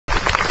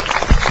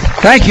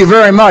Thank you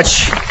very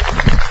much.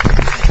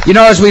 You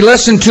know, as we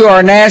listen to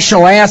our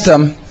national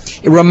anthem,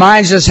 it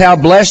reminds us how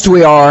blessed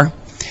we are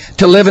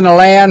to live in a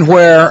land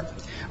where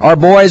our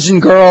boys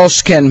and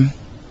girls can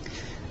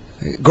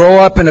grow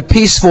up in a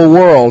peaceful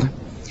world.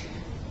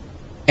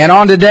 And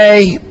on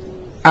today,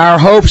 our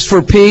hopes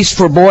for peace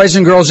for boys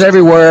and girls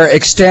everywhere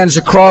extends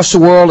across the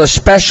world,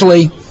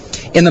 especially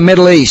in the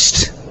Middle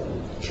East.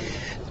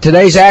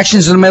 Today's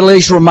actions in the Middle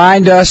East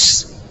remind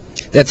us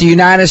that the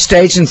United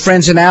States and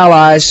friends and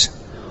allies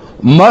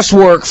must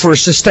work for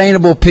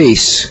sustainable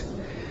peace,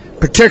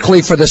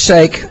 particularly for the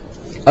sake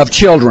of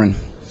children.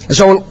 And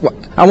so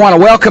I want to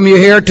welcome you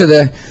here to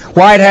the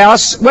White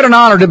House. What an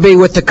honor to be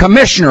with the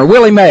Commissioner,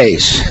 Willie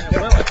Mays.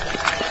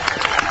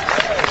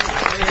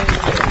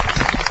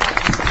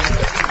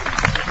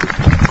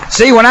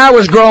 See, when I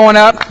was growing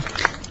up,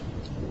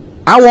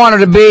 I wanted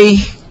to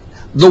be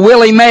the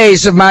Willie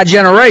Mays of my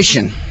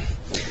generation.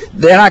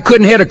 Then I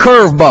couldn't hit a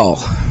curveball.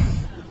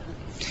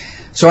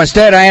 So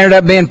instead, I ended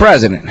up being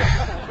president.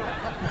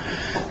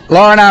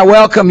 Laura and I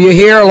welcome you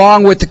here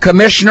along with the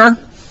Commissioner.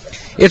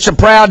 It's a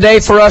proud day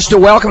for us to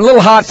welcome. A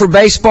little hot for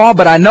baseball,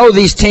 but I know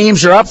these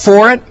teams are up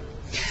for it.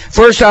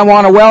 First, I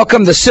want to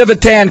welcome the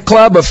Civitan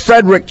Club of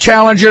Frederick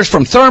Challengers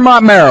from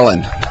Thurmont,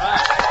 Maryland.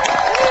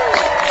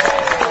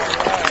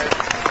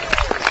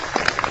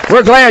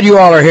 We're glad you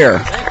all are here.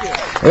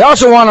 We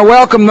also want to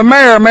welcome the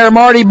mayor, Mayor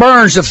Marty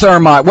Burns of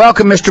Thurmont.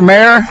 Welcome, Mr.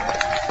 Mayor.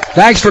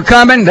 Thanks for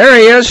coming. There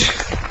he is.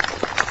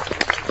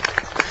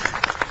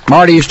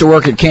 Marty used to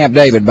work at Camp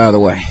David, by the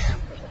way.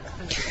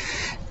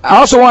 I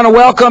also want to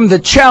welcome the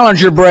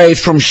Challenger Braves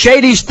from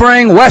Shady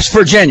Spring, West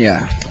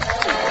Virginia.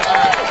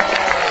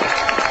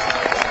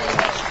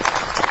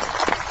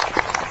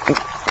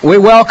 We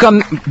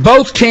welcome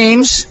both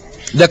teams,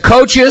 the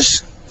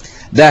coaches,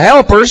 the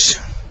helpers,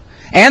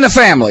 and the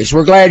families.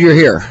 We're glad you're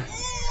here.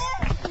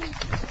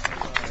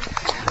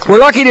 We're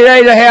lucky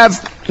today to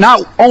have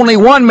not only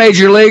one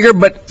major leaguer,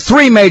 but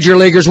three major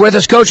leaguers with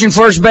us. Coaching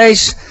first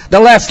base, the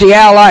lefty,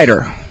 Al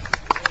Leiter.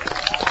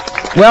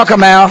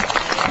 Welcome, Al.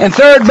 And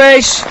third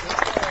base,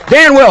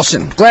 Dan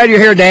Wilson. Glad you're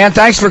here, Dan.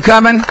 Thanks for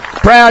coming.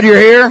 Proud you're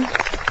here.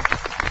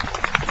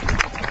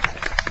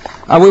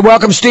 We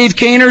welcome Steve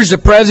Keeners, the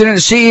president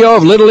and CEO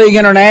of Little League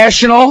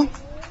International.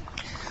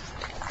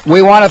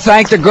 We want to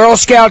thank the Girl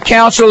Scout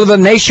Council of the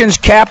nation's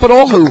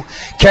capital who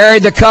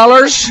carried the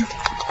colors.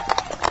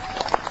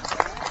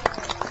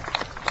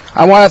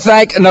 I want to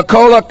thank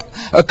Nicola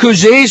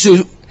Kouziz,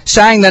 who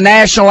sang the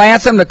national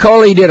anthem.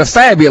 Nicola, you did a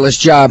fabulous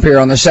job here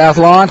on the South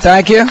Lawn.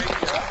 Thank you.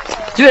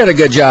 She did a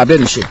good job,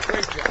 didn't she?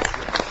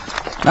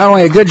 Not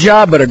only a good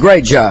job, but a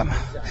great job.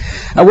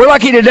 We're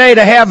lucky today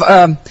to have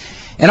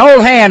an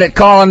old hand at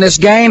calling this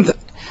game,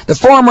 the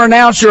former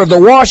announcer of the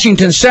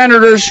Washington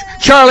Senators,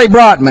 Charlie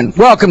Brotman.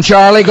 Welcome,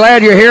 Charlie.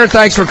 Glad you're here.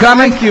 Thanks for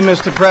coming. Thank you,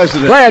 Mr.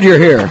 President. Glad you're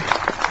here.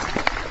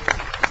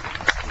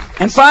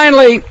 And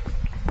finally,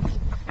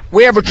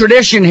 we have a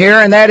tradition here,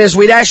 and that is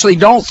we actually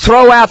don't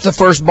throw out the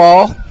first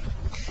ball.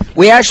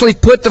 We actually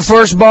put the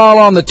first ball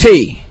on the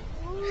tee.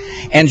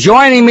 And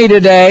joining me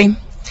today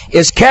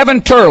is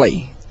Kevin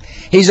Turley.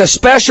 He's a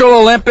Special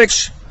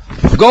Olympics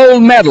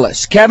gold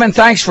medalist. Kevin,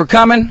 thanks for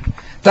coming.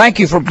 Thank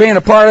you for being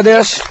a part of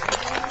this.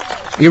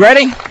 You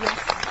ready?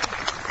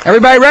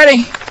 Everybody ready?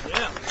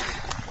 Yeah.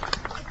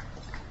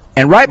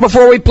 And right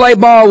before we play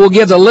ball, we'll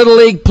give the Little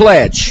League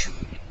pledge.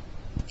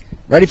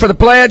 Ready for the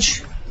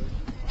pledge?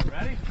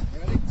 Ready?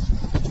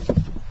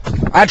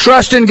 I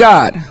trust in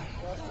God.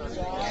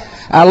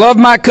 I love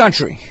my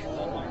country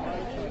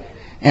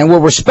and will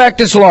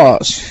respect its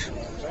laws.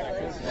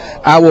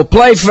 I will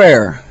play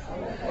fair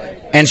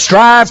and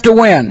strive to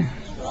win.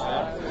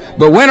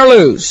 But win or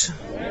lose,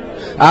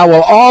 I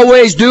will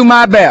always do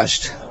my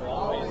best.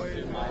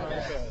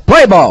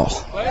 Play ball.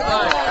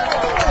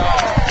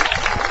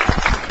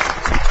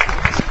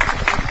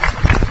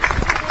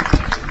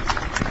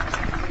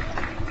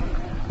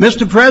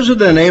 Mr.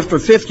 President, after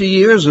 50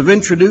 years of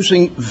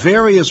introducing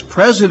various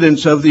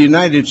presidents of the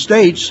United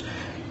States,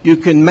 you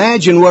can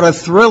imagine what a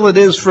thrill it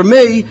is for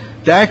me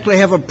to actually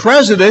have a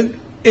president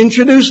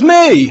introduce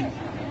me.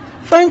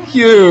 Thank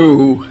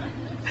you.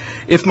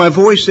 If my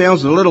voice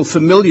sounds a little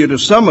familiar to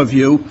some of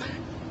you,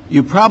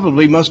 you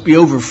probably must be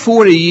over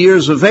 40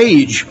 years of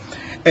age.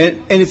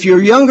 And if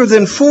you're younger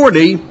than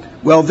 40,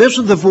 well, this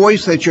is the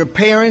voice that your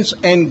parents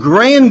and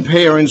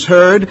grandparents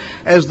heard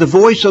as the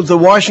voice of the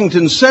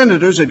Washington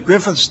Senators at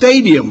Griffith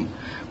Stadium.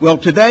 Well,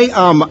 today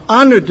I'm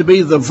honored to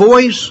be the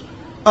voice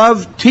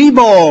of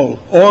T-ball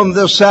on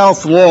the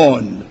South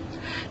Lawn.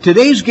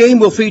 Today's game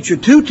will feature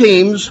two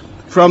teams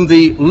from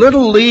the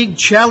Little League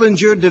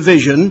Challenger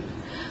Division.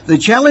 The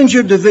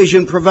Challenger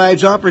Division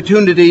provides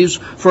opportunities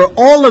for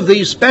all of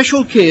these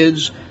special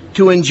kids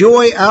to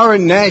enjoy our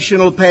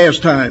national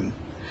pastime.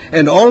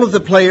 And all of the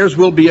players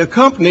will be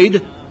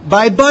accompanied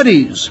by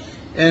buddies,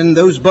 and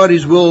those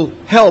buddies will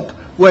help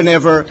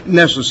whenever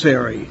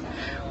necessary.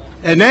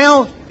 And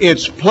now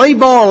it's play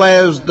ball,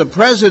 as the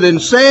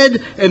president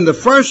said, and the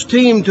first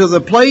team to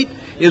the plate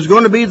is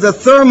going to be the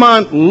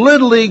Thurmont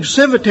Little League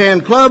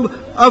Civitan Club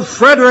of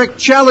Frederick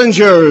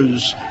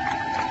Challengers.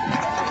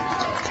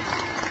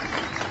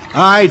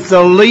 All right,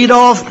 the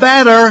leadoff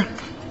batter,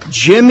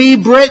 Jimmy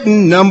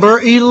Britton, number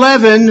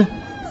 11.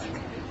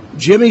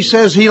 Jimmy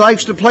says he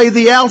likes to play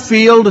the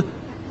outfield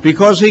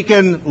because he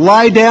can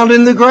lie down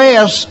in the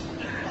grass.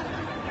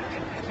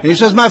 He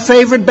says, my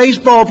favorite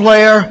baseball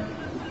player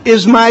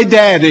is my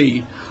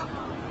daddy.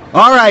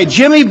 All right,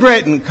 Jimmy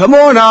Britton, come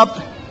on up.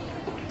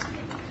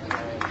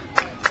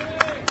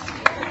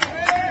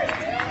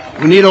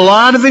 We need a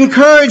lot of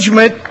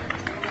encouragement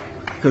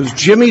because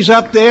Jimmy's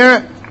up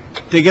there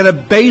to get a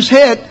base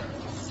hit.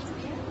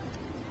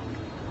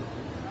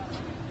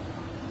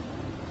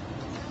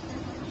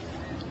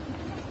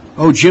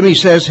 Oh, Jimmy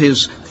says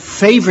his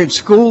favorite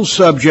school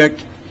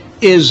subject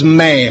is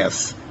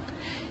math.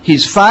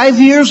 He's 5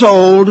 years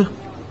old.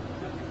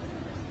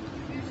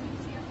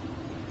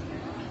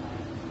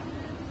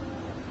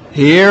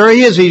 Here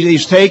he is.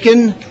 He's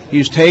taking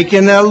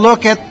a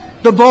look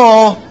at the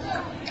ball.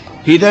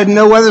 He doesn't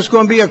know whether it's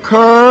going to be a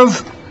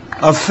curve,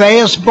 a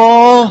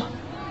fastball,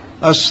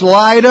 a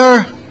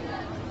slider.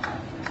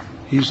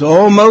 He's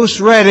almost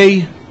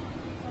ready.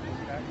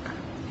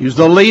 He's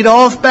the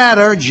leadoff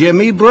batter,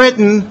 Jimmy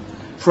Britton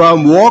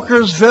from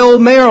Walkersville,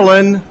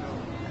 Maryland.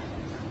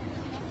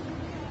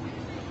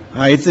 All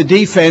right, the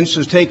defense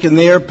has taken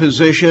their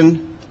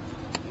position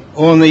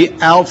on the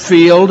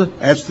outfield.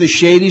 That's the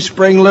Shady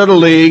Spring Little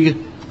League.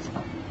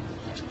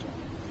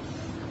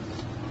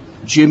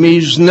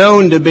 Jimmy's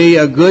known to be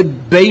a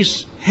good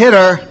base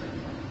hitter,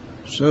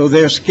 so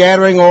they're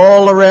scattering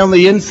all around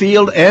the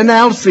infield and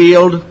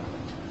outfield.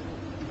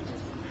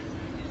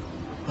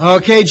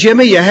 Okay,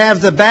 Jimmy, you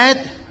have the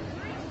bat.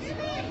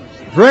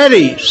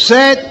 Ready,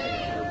 set.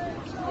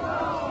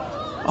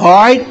 All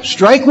right,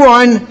 strike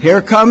one.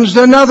 Here comes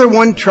another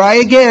one. Try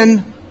again.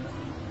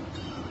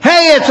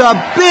 Hey, it's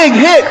a big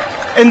hit.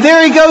 And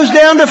there he goes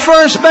down to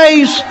first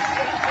base.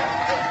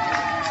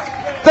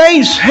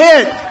 Base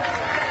hit.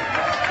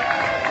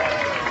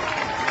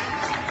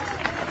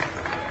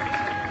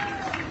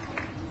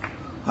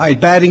 All right,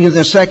 batting in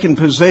the second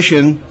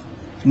position,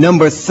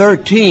 number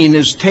 13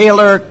 is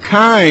Taylor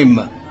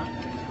Kime.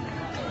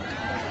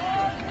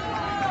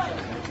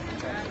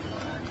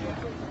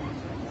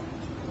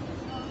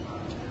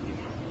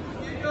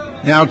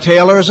 Now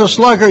Taylor is a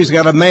slugger. He's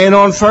got a man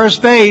on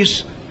first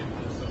base.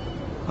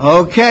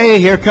 Okay,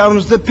 here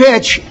comes the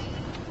pitch.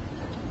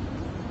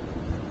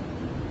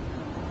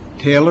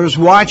 Taylor's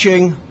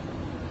watching.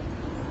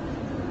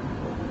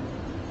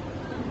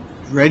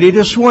 Ready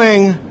to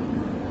swing.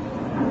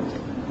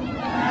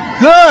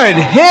 Good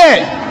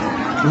hit.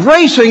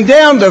 Racing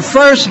down to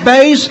first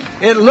base.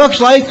 It looks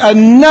like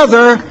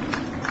another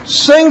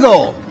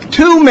single.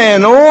 2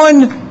 men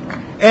on.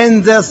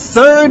 And the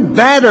third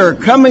batter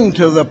coming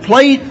to the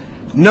plate,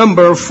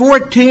 number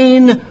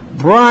 14,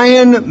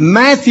 Brian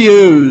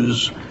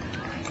Matthews.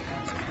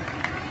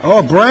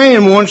 Oh,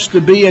 Brian wants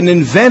to be an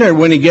inventor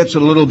when he gets a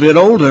little bit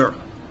older.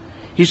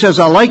 He says,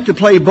 I like to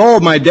play ball.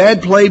 My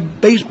dad played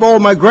baseball.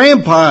 My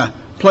grandpa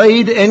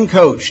played and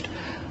coached.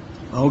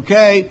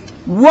 Okay.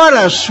 What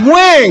a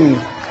swing!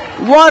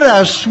 What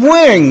a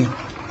swing!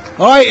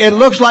 All right, it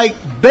looks like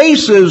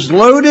bases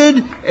loaded,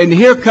 and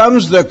here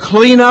comes the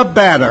cleanup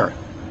batter.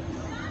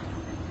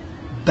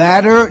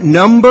 Batter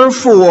number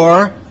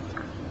 4,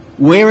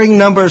 wearing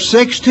number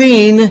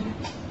 16,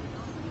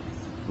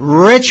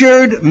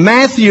 Richard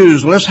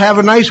Matthews. Let's have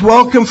a nice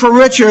welcome for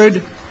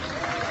Richard.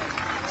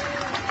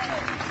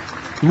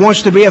 He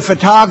wants to be a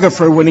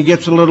photographer when he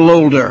gets a little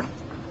older.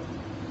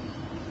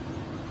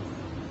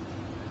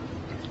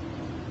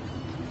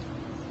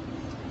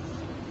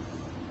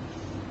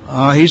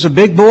 He's a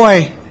big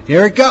boy.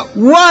 Here it goes.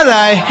 What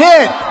a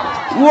hit!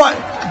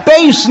 What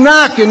base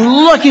knock, and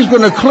look, he's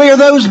going to clear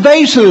those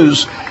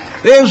bases.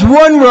 There's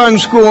 1 run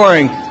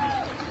scoring.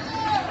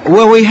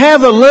 Well, we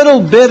have a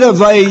little bit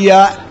of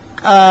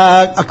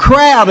a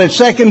crowd at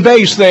second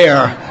base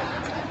there.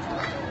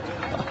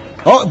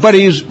 Oh, but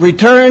he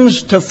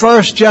returns to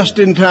first just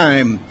in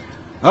time.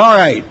 All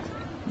right,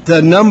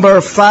 the number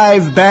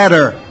 5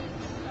 batter,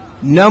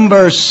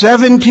 number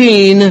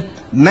 17,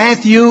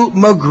 Matthew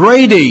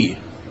McGrady.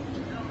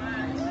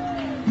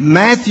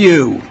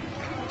 Matthew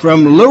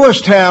from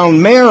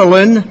Lewistown,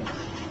 Maryland.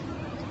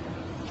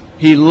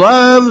 He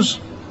loves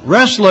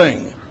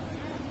wrestling.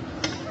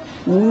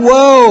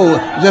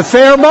 Whoa, the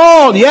fair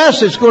ball.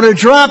 Yes, it's going to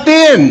drop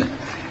in.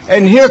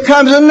 And here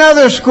comes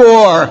another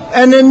score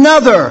and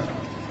another.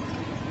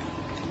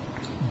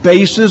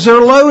 Bases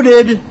are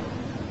loaded.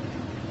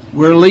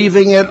 We're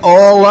leaving it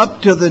all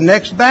up to the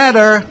next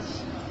batter.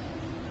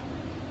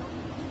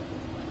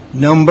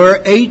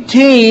 Number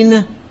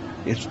 18.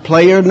 It's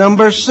player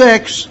number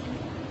 6,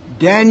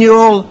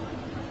 Daniel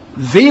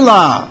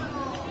Vila.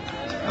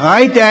 All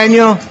right,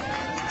 Daniel.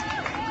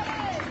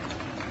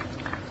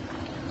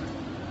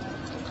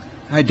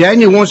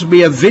 Daniel wants to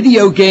be a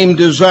video game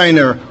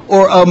designer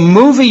or a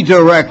movie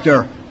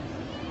director.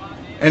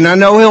 And I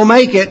know he'll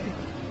make it.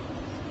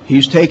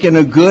 He's taking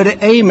a good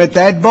aim at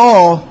that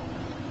ball.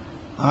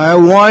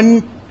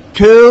 1,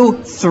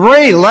 2,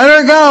 3. Let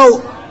her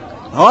go.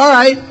 All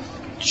right.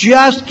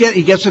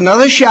 He gets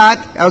another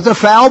shot. That was a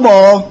foul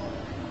ball.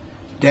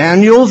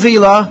 Daniel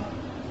Vila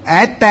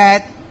at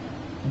bat.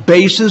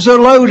 Bases are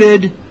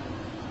loaded.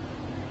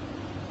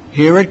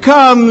 Here it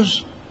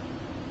comes.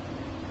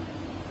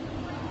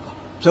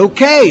 It's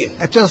okay.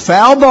 It's a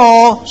foul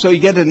ball, so you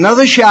get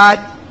another shot.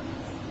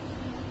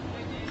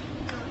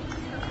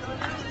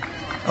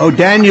 Oh,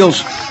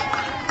 Daniels.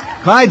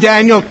 Hi,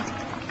 Daniel.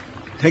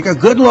 Take a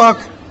good look.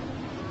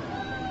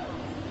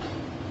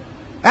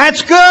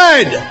 That's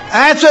good.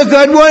 That's a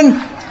good one.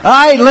 All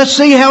right, let's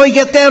see how he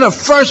gets down to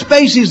first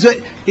base.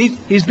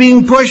 He's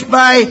being pushed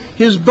by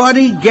his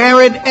buddy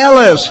Garrett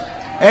Ellis,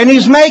 and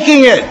he's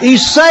making it.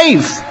 He's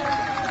safe.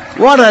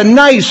 What a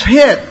nice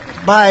hit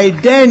by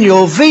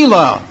Daniel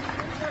Vila.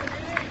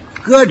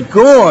 Good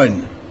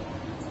going.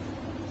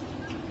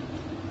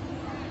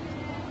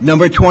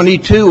 Number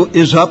 22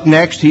 is up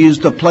next. He is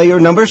the player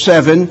number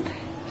 7,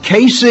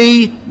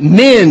 Casey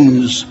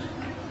Mins.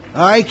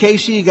 All right,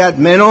 Casey, you got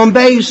men on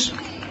base.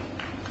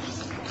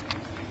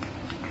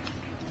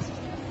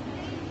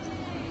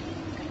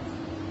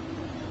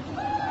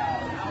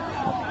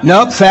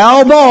 Nope,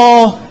 foul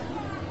ball.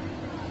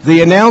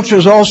 The announcer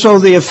is also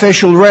the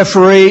official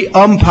referee,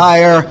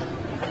 umpire,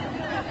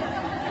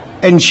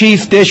 and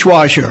chief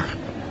dishwasher.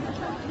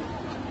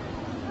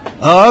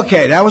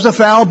 Okay, that was a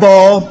foul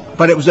ball,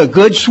 but it was a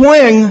good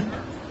swing.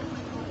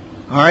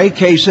 All right,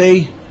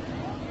 Casey.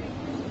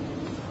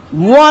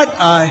 What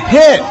a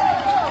hit.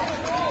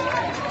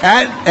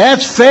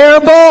 That's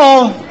fair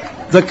ball.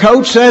 The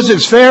coach says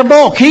it's fair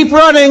ball. Keep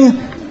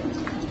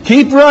running.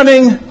 Keep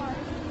running.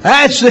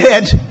 That's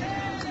it.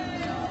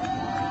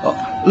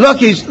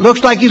 Look,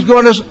 looks like he's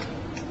going to.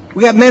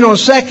 We got men on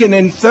second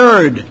and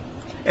third.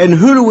 And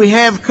who do we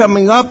have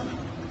coming up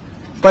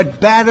but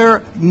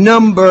batter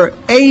number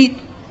 8,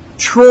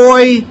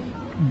 Troy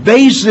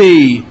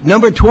Basie,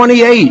 number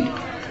 28. All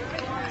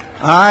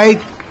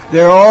right,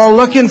 they're all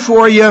looking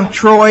for you,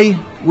 Troy.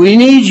 We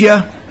need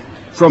you.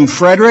 From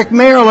Frederick,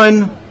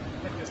 Maryland.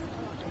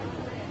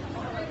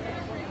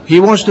 He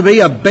wants to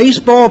be a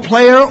baseball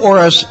player or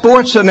a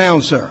sports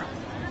announcer.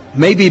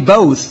 Maybe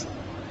both.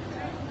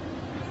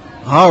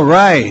 All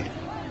right.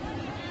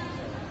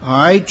 All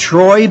right,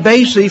 Troy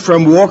Basie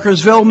from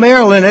Walkersville,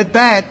 Maryland at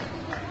bat.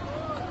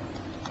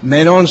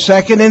 Men on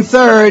second and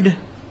third.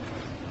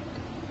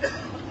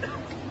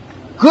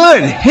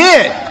 Good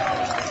hit.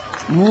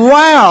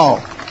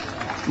 Wow.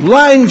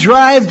 Line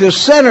drive to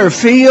center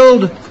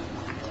field.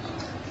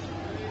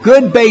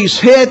 Good base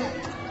hit.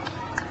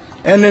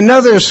 And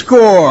another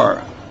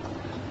score.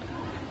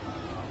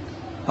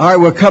 All right,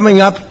 we're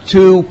coming up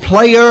to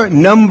player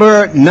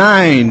number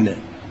 9.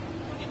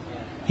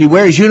 He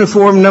wears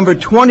uniform number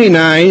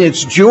 29.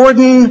 It's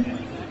Jordan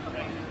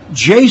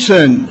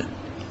Jason.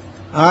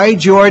 All right,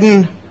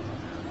 Jordan,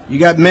 you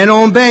got men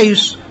on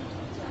base.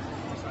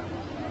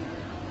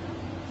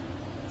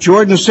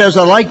 Jordan says,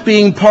 I like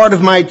being part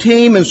of my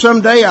team, and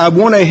someday I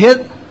want to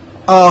hit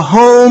a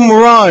home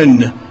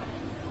run.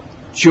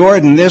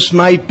 Jordan, this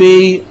might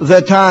be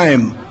the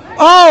time.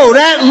 Oh,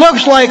 that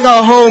looks like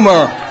a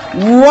homer.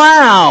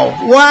 Wow,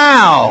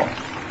 wow.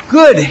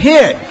 Good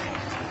hit.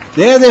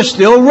 They're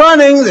still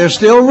running. They're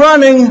still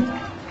running.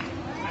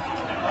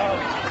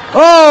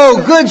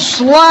 Oh, good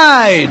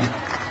slide.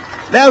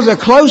 That was a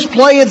close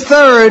play at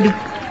third.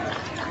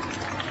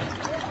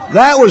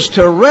 That was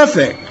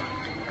terrific.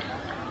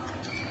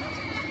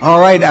 All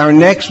right, our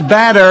next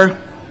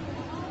batter,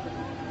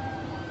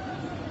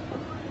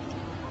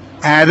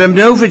 Adam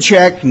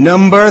Novacek,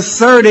 number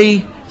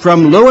 30,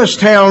 from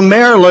Lewistown,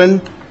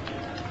 Maryland.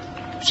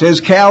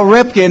 Says Cal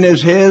Ripken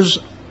is his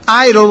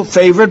idol,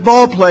 favorite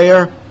ball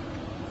player.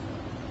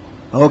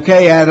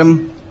 Okay,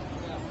 Adam.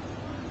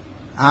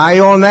 Eye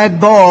on that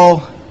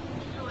ball.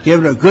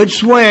 Give it a good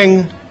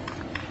swing.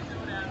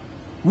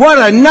 What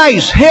a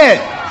nice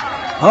hit.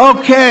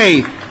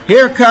 Okay,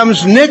 here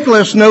comes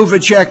Nicholas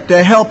Novacek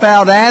to help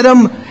out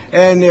Adam,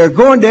 and they're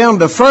going down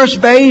to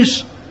first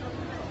base.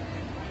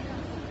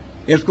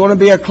 It's going to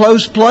be a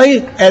close play,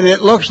 and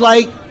it looks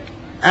like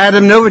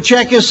Adam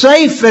Novacek is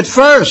safe at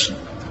first.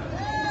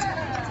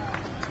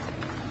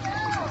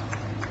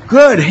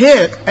 Good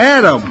hit,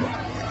 Adam.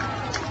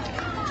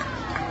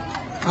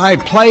 All right,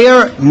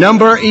 player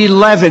number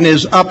 11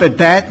 is up at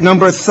bat.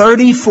 Number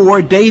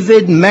 34,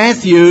 David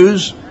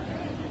Matthews.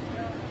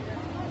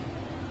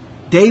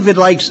 David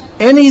likes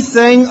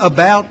anything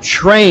about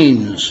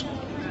trains.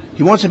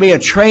 He wants to be a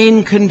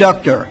train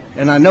conductor,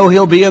 and I know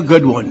he'll be a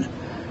good one.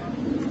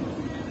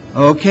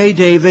 Okay,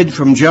 David,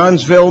 from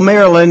Johnsville,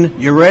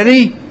 Maryland. You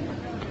ready?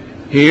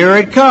 Here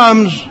it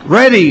comes.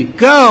 Ready,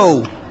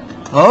 go.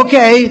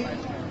 Okay.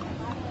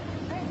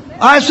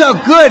 That's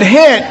a good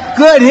hit.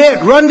 Good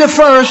hit. Run to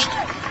first.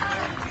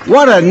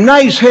 What a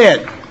nice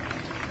hit.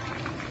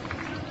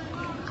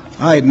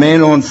 All right,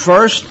 man on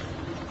first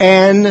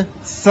and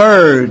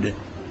third.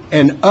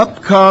 And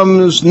up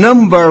comes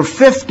number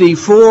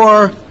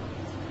 54,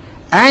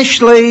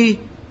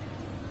 Ashley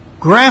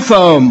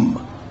Graffam.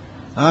 All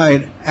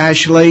right,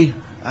 Ashley,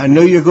 I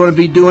know you're going to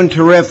be doing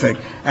terrific.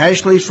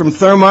 Ashley's from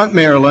Thurmont,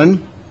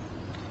 Maryland.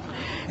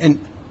 And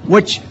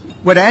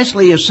what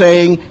Ashley is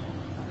saying,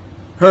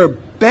 her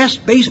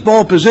best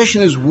baseball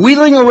position is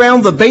wheeling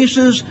around the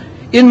bases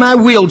in my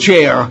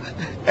wheelchair.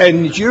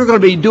 And you're going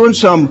to be doing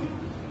some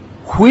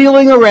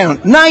wheeling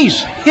around.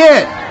 Nice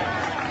hit.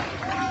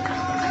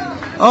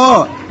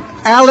 Oh,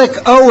 Alec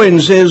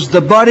Owens is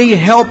the buddy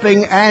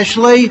helping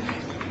Ashley.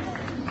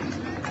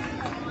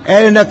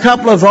 And a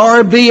couple of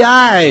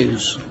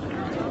RBIs.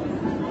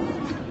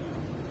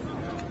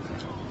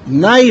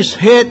 Nice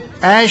hit,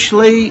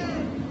 Ashley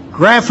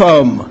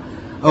Graffam.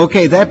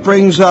 Okay, that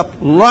brings up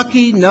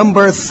lucky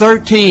number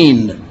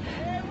 13.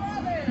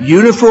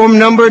 Uniform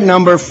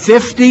number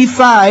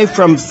 55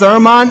 from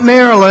Thurmont,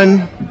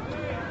 Maryland,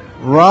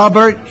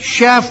 Robert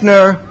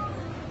Schaffner.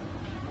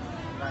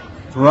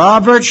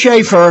 Robert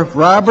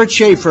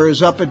Schaefer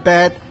is up at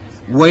bat,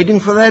 waiting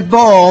for that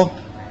ball.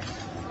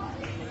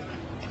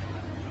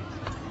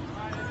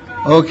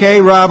 Okay,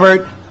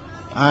 Robert,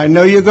 I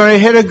know you're going to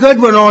hit a good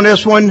one on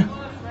this one.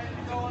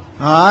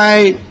 All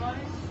right,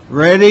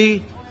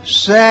 ready,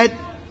 set,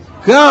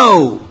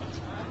 go.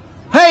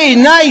 Hey,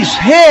 nice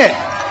hit.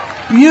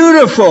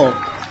 Beautiful.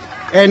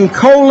 And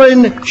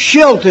Colin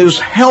Schilt is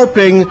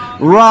helping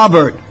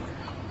Robert.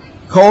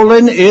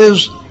 Colin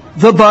is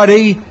the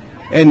buddy.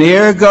 And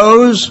here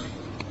goes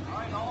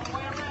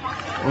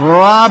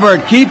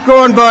Robert. Keep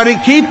going, buddy.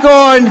 Keep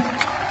going.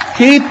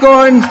 Keep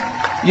going.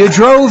 You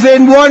drove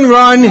in one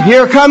run.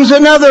 Here comes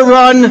another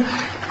run.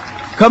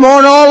 Come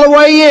on all the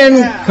way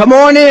in. Come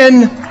on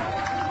in.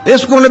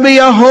 This is going to be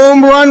a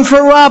home run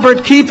for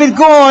Robert. Keep it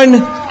going.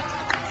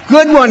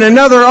 Good one.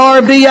 Another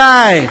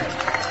RBI.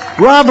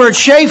 Robert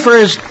Schaefer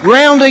is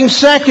rounding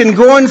second,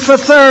 going for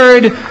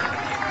third.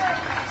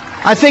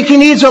 I think he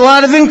needs a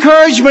lot of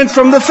encouragement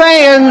from the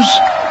fans.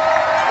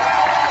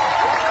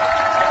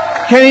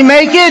 Can he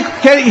make it?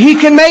 He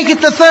can make it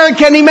to third.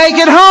 Can he make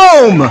it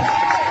home?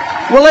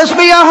 Will this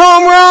be a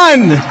home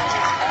run?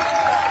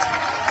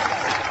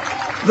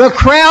 The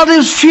crowd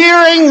is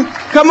cheering.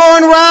 Come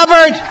on,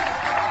 Robert.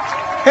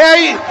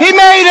 Hey, he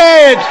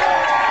made it.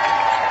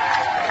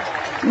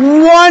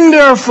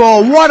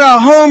 Wonderful. What a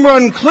home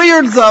run.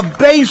 Cleared the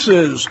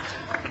bases.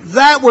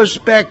 That was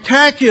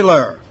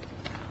spectacular.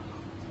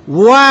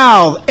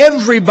 Wow.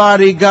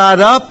 Everybody got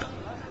up.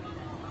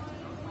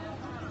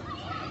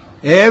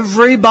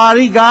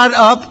 Everybody got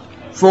up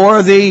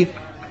for the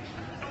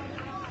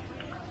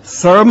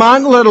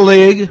Thurmont Little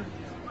League.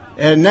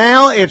 And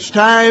now it's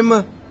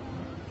time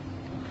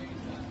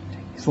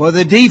for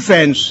the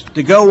defense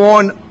to go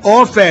on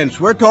offense.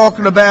 We're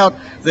talking about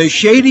the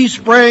Shady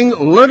Spring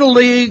Little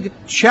League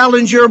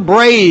Challenger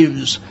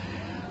Braves.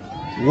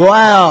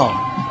 Wow.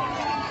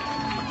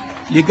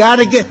 You got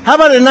to get, how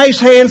about a nice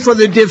hand for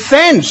the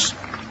defense?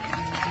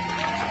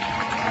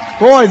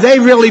 Boy, they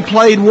really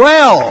played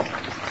well.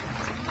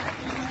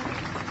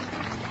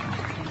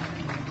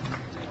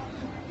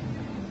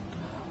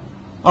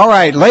 All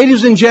right,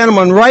 ladies and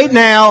gentlemen, right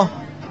now,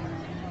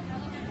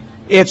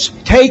 it's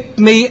take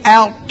me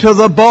out to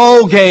the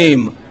ball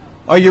game.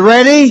 Are you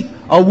ready?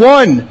 A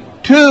 1,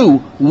 2,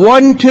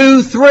 1,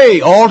 2,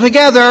 3. All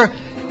together.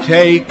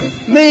 Take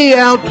me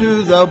out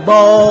to the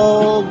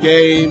ball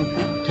game.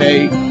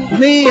 Take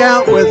me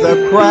out with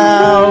a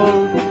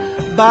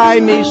crowd. Buy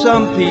me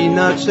some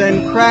peanuts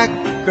and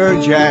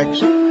Cracker Jacks.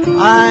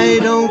 I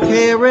don't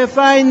care if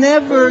I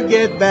never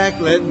get back.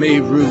 Let me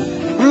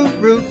root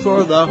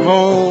for the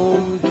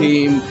home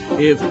team.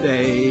 If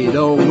they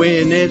don't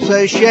win, it's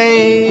a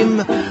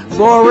shame.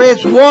 For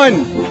it's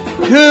 1,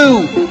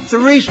 2,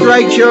 3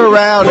 strikes, you're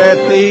out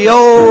at the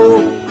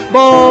old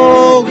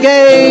ball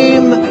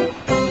game.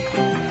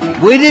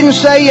 We didn't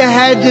say you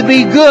had to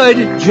be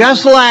good,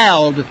 just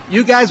loud.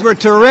 You guys were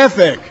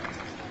terrific.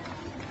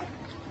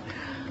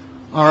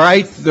 All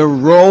right, the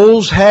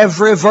roles have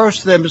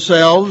reversed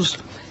themselves.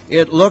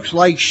 It looks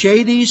like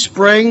Shady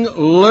Spring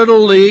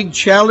Little League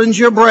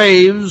Challenger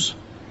Braves.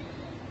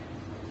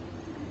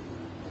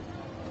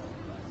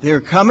 They're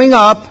coming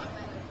up.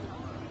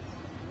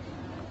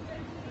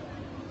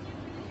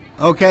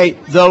 Okay,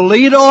 the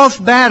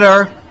leadoff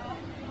batter,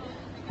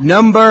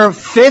 number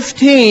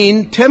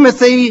 15,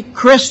 Timothy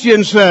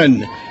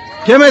Christensen.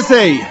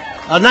 Timothy,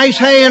 a nice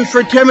hand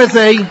for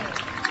Timothy.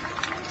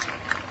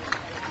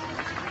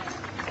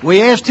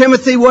 We asked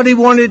Timothy what he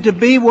wanted to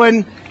be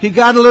when he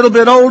got a little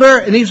bit older,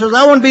 and he says,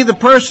 I want to be the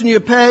person you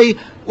pay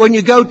when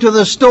you go to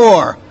the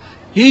store.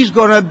 He's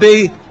going to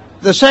be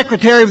the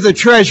secretary of the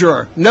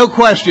treasurer, no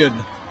question.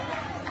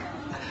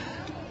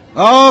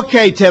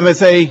 Okay,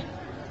 Timothy.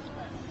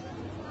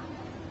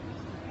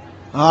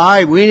 All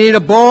right, we need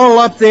a ball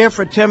up there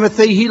for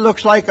Timothy. He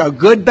looks like a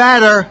good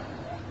batter.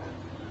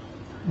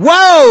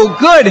 Whoa,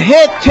 good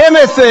hit,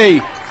 Timothy.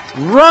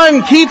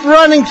 Run, keep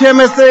running,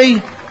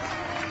 Timothy.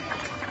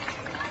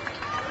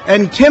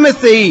 And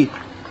Timothy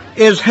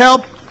is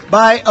helped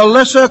by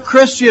Alyssa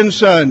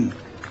Christensen.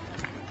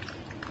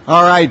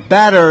 All right,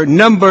 batter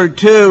number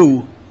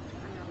 2.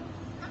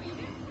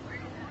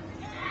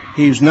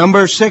 He's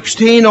number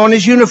 16 on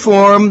his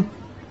uniform,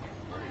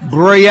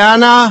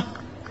 Brianna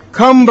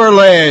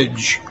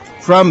Cumberledge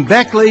from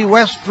Beckley,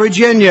 West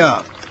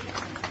Virginia.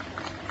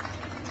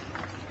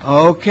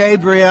 Okay,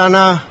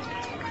 Brianna.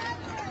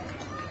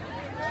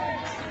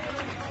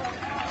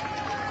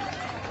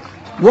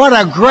 What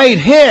a great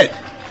hit.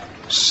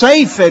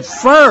 Safe at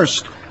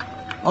first.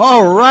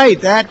 All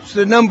right, that's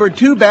the number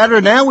 2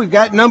 batter. Now we've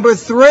got number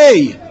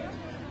 3.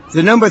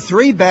 The number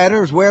 3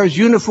 batter wears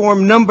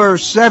uniform number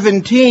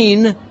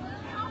 17,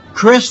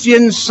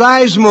 Christian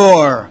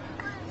Sizemore.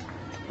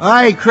 All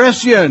right,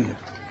 Christian.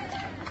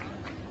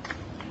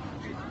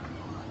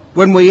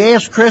 When we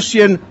asked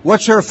Christian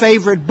what's her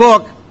favorite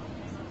book,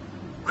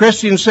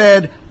 Christian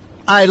said,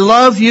 "I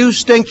love you,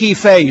 Stinky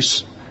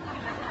Face."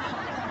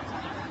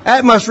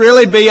 That must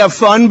really be a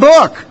fun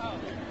book.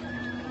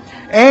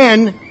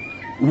 And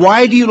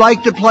why do you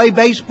like to play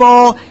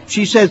baseball?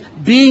 She says,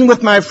 being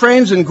with my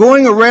friends and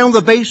going around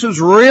the bases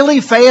really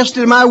fast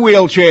in my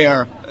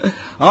wheelchair.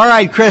 All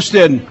right,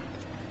 Kristen,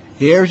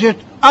 here's it.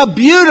 A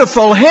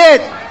beautiful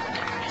hit.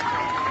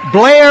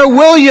 Blair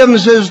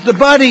Williams is the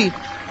buddy.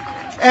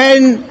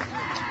 And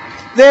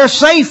they're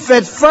safe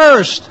at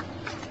first.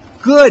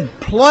 Good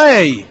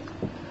play.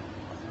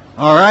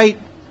 All right,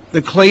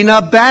 the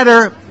cleanup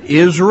batter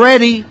is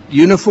ready.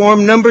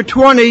 Uniform number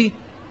 20.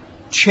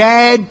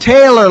 Chad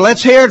Taylor.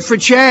 Let's hear it for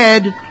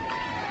Chad.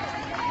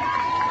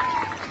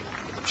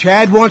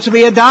 Chad wants to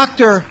be a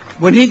doctor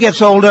when he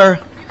gets older.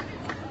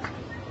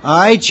 All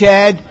right,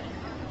 Chad.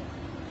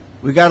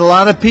 We got a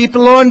lot of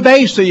people on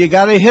base, so you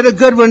got to hit a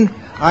good one.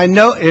 I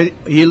know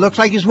he looks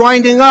like he's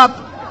winding up.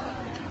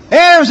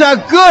 There's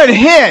a good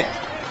hit.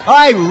 All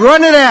right,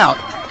 run it out.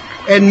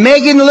 And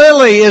Megan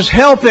Lilly is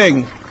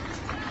helping.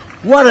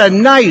 What a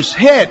nice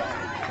hit.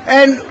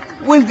 And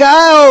we've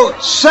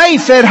got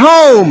safe at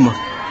home.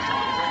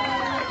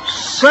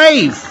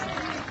 Safe.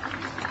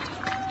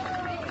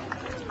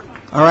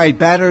 All right,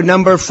 batter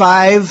number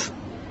 5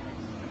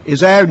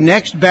 is our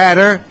next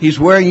batter. He's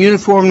wearing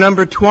uniform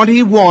number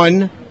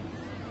 21.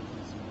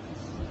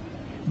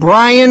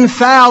 Brian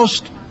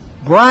Faust.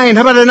 Brian,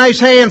 how about a nice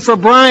hand for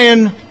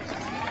Brian?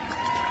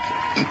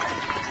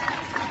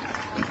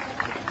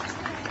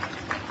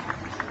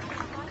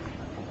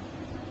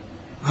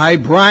 Hi,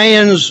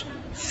 Brian's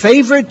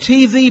favorite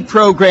TV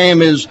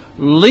program is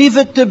Leave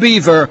It to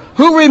Beaver.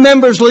 Who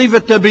remembers Leave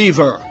It to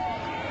Beaver?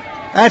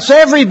 That's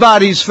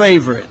everybody's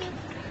favorite.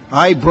 All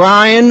right,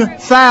 Brian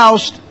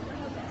Faust.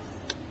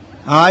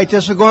 All right,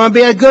 this is going to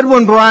be a good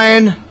one,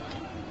 Brian.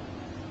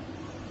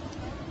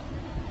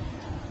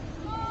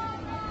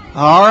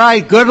 All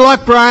right, good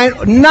luck,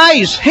 Brian.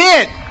 Nice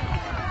hit.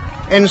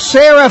 And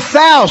Sarah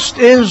Faust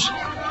is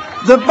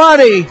the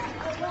buddy.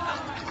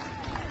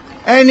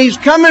 And he's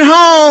coming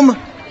home.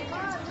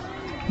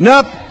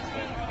 Nope.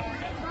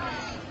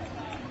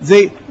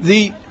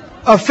 The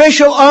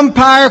official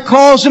umpire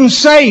calls him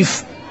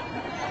safe.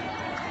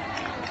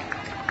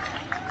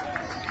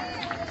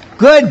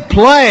 Good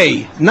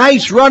play.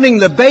 Nice running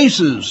the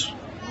bases.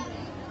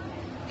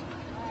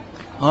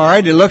 All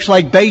right, it looks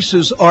like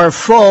bases are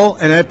full,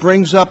 and that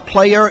brings up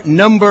player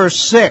number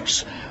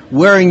 6,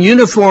 wearing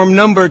uniform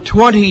number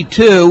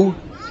 22,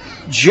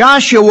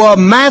 Joshua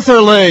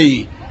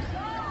Matherly.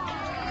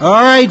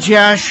 All right,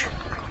 Josh.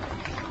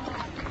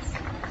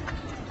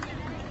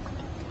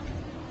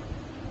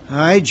 All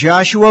right,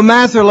 Joshua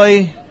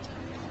Matherly.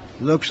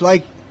 Looks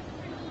like,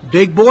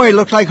 big boy,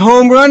 looks like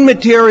home run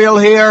material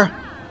here.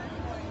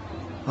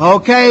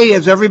 Okay,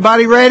 is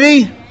everybody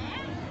ready?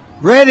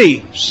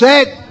 Ready,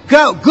 set,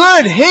 go.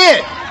 Good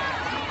hit.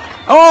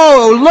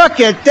 Oh, look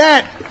at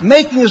that.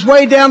 Making his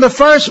way down to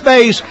first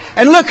base.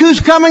 And look who's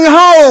coming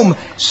home.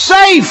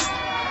 Safe.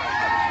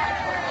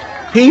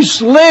 He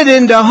slid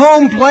into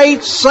home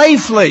plate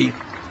safely.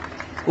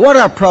 What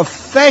a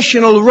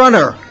professional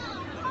runner.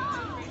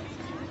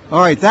 All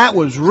right, that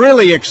was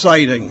really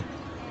exciting.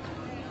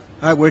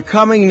 All right, we're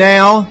coming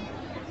now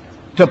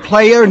to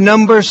player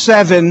number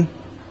 7.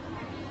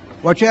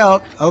 Watch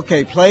out.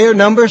 Okay, player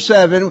number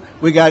 7.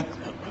 We got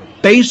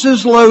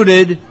bases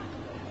loaded.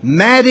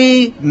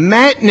 Maddie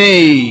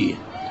Matney.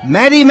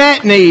 Maddie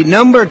Matney,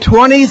 number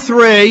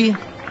 23.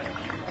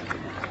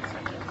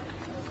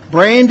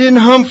 Brandon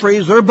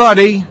Humphreys, her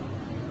buddy.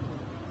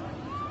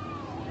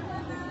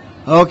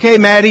 Okay,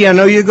 Maddie, I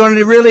know you're going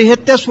to really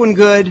hit this one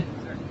good.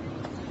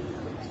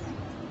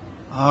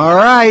 All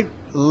right,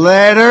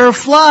 let her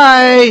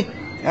fly.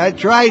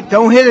 That's right,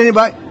 don't hit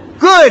anybody.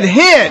 Good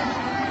hit.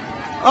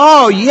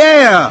 Oh,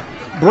 yeah.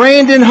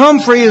 Brandon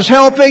Humphrey is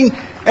helping,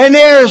 and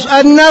there's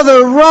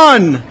another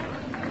run.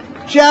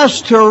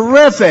 Just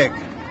terrific.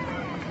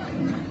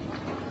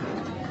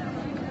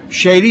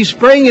 Shady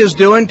Spring is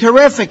doing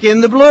terrific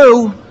in the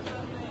blue.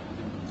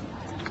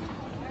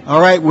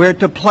 All right, we're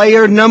to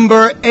player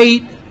number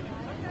 8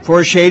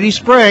 for Shady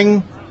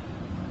Spring.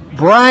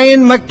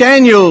 Brian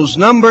McDaniels,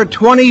 number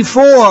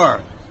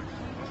 24.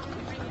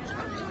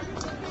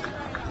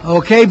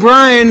 Okay,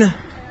 Brian.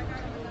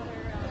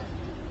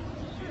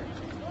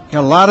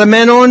 Got a lot of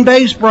men on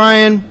base,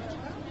 Brian.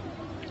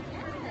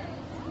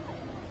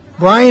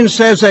 Brian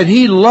says that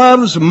he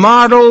loves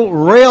model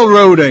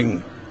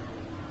railroading.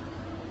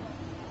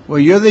 Well,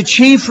 you're the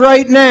chief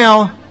right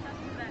now.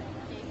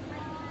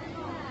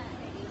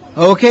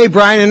 Okay,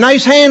 Brian, a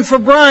nice hand for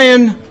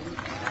Brian.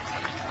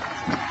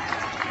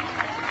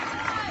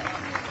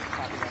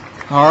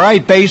 All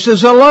right,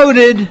 bases are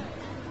loaded.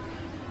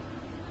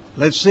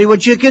 Let's see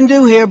what you can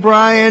do here,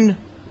 Brian.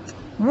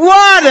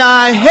 What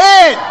a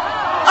hit!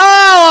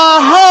 Oh,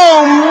 a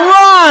home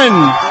run!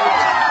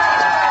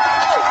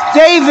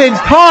 David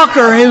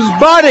Parker, his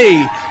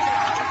buddy.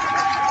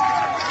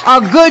 A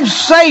good,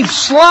 safe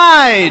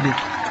slide.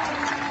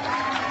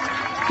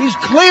 He's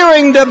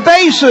clearing the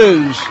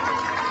bases.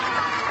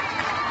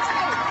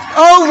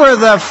 Over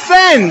the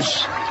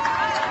fence.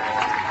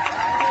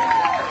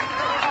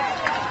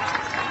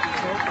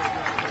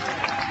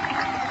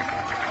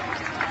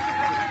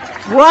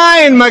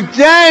 Brian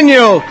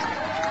McDaniel.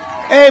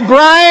 Hey,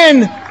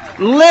 Brian,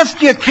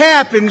 lift your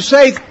cap and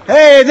say,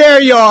 hey,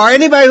 there you are.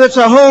 Anybody that's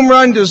a home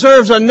run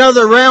deserves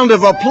another round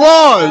of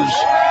applause.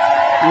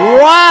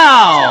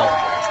 Wow.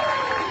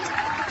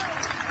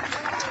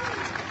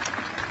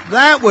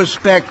 That was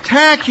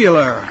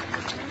spectacular.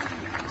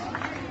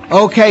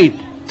 Okay,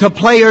 to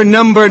player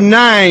number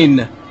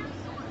 9,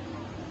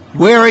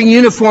 wearing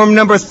uniform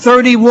number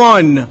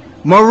 31,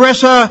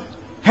 Marissa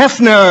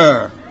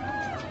Hefner.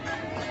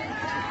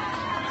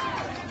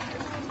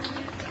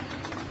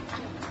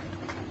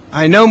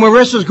 I know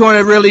Marissa's going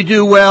to really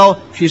do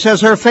well. She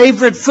says her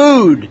favorite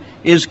food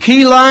is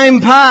key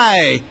lime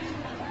pie.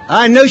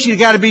 I know she's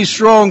got to be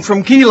strong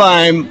from key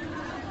lime.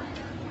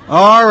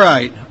 All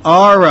right,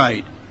 all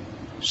right.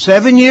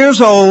 7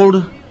 years old,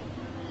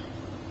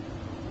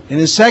 in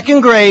the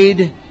 2nd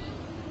grade,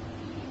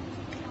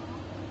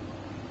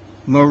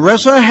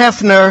 Marissa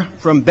Hefner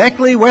from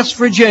Beckley, West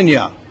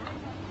Virginia.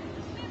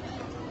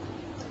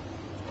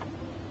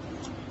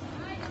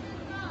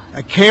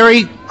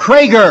 Carrie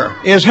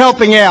Krager is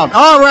helping out.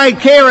 All right,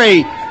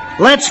 Carrie,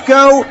 let's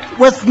go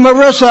with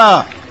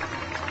Marissa.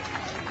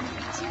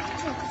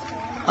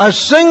 A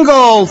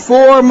single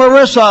for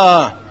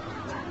Marissa.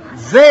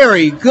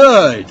 Very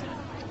good.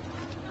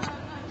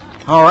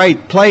 All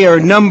right, player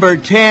number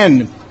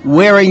 10,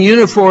 wearing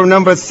uniform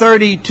number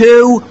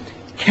 32,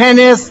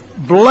 Kenneth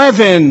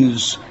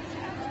Blevins.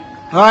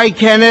 All right,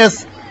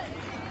 Kenneth.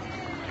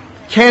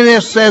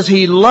 Kenneth says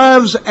he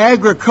loves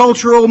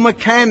agricultural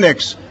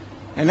mechanics,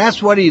 and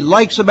that's what he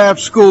likes about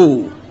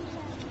school.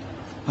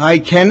 All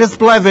right, Kenneth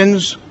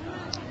Blevins,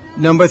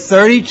 number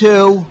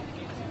 32.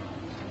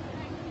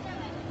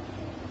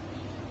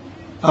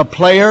 A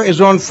player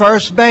is on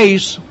first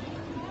base.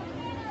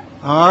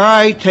 All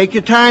right, take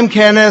your time,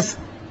 Kenneth.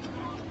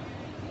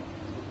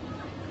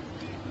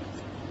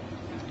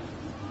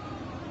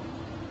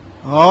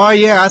 Oh,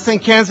 yeah, I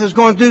think Kenneth is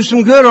going to do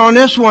some good on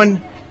this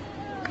one.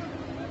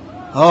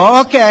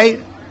 Oh,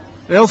 okay.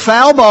 Little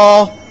foul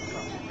ball.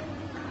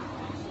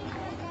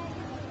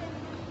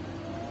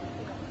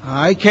 All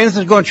right, Kenneth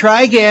is going to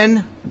try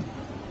again.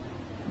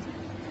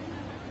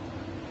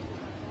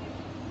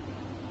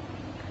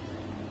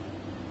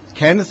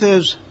 Kenneth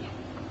is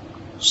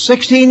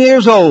 16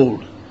 years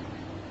old.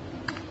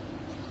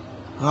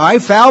 All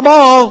right, foul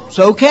ball. It's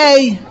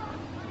okay.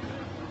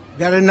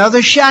 Got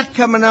another shot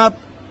coming up.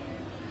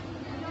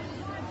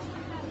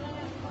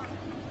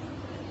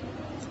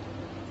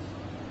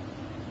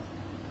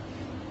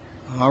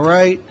 All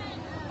right.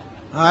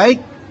 All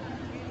right.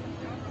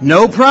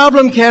 No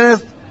problem,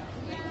 Kenneth.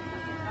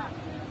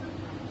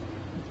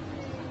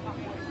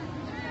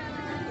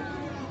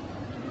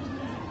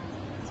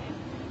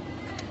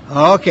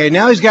 Okay,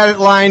 now he's got it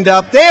lined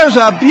up. There's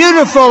a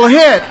beautiful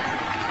hit.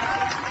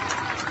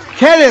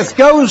 Kenneth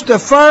goes to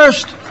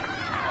first.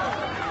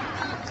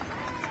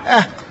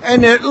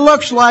 And it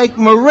looks like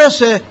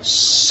Marissa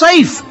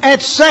safe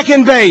at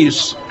second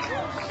base.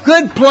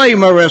 Good play,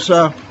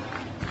 Marissa.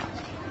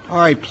 All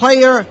right,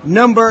 player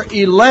number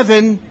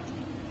 11,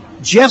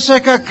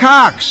 Jessica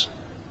Cox,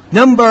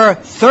 number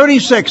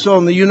 36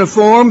 on the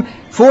uniform,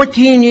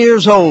 14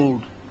 years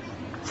old,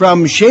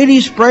 from Shady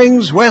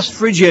Springs, West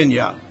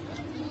Virginia.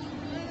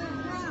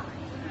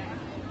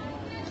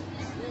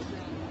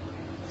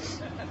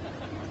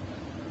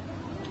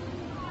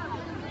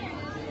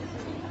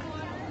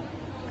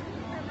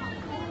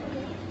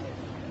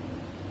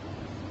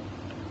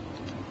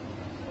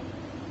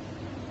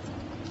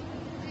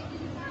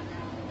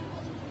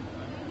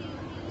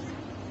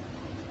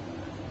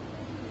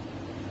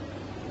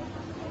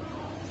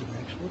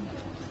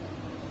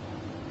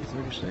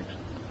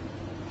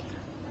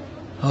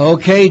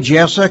 Okay,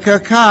 Jessica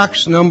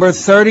Cox, number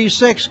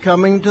 36,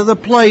 coming to the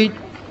plate.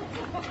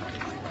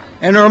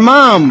 And her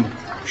mom,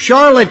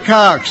 Charlotte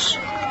Cox,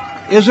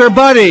 is her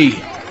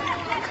buddy.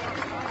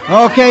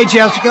 Okay,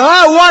 Jessica.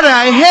 Oh, what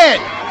a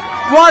hit!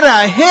 What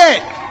a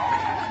hit!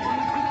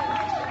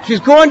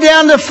 She's going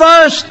down to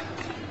first.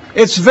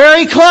 It's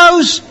very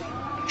close.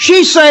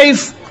 She's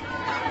safe.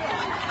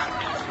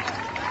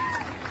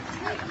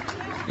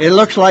 It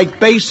looks like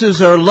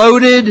bases are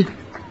loaded.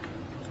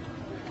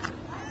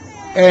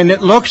 And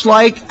it looks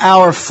like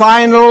our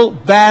final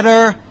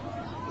batter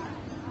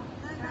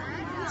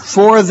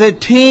for the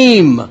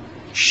team,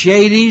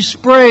 Shady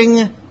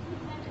Spring.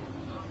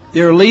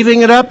 They're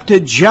leaving it up to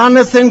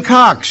Jonathan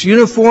Cox,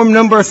 uniform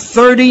number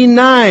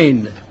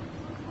 39.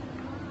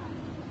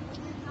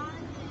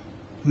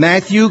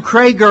 Matthew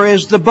Krager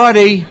is the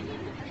buddy.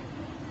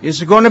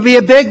 It's going to be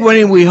a big one,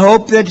 and we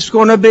hope that it's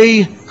going to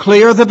be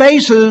clear the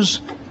bases.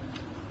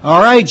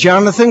 All right,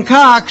 Jonathan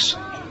Cox.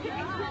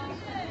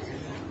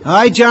 All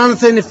right,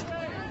 Jonathan,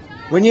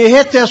 when you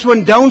hit this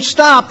one, don't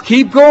stop.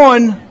 Keep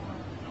going.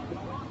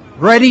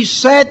 Ready,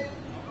 set,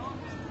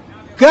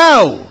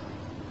 go.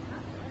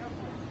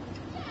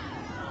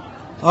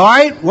 All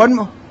right, one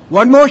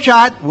more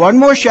shot. One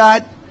more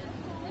shot.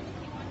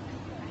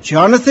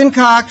 Jonathan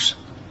Cox.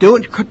 Do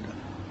it.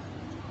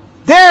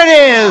 There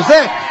it is.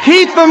 There.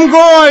 Keep him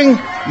going.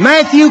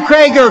 Matthew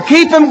Krager.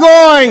 Keep him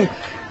going.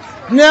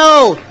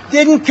 No,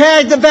 didn't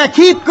carry the back.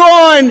 Keep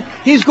going.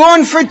 He's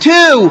going for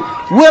two.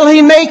 Will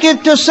he make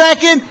it to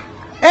second?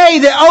 Hey,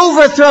 the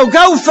overthrow.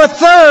 Go for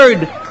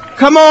third.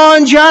 Come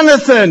on,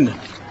 Jonathan.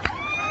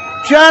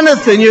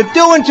 Jonathan, you're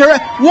doing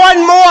terrific.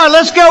 One more.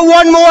 Let's go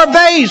one more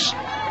base.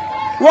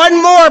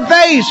 One more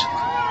base.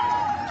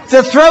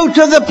 The throw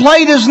to the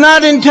plate is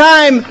not in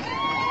time.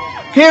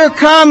 Here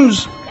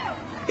comes.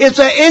 It's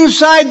an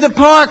inside the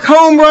park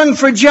home run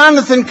for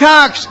Jonathan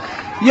Cox.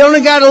 You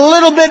only got a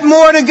little bit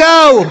more to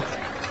go.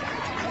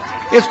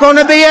 It's going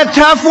to be a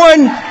tough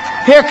one.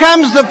 Here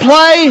comes the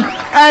play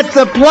at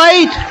the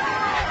plate.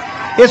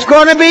 It's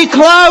going to be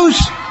close.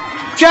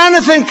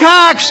 Jonathan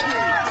Cox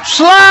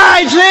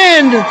slides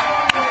in.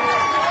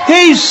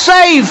 He's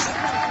safe.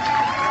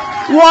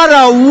 What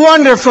a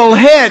wonderful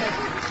hit.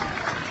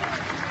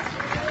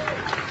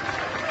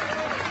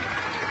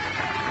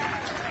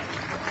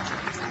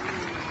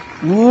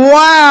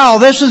 Wow,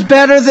 this is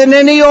better than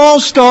any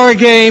All-Star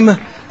game.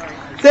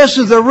 This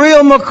is the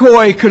real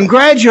McCoy.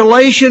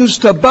 Congratulations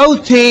to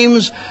both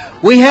teams.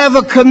 We have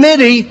a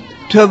committee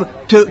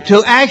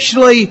to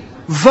actually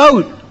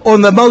vote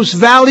on the most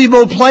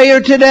valuable player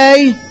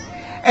today,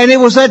 and it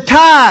was a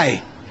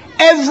tie.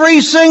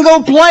 Every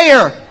single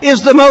player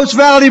is the most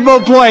valuable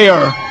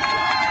player.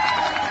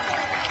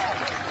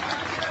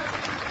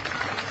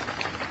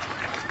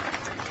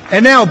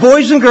 And now,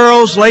 boys and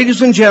girls,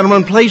 ladies and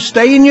gentlemen, please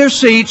stay in your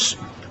seats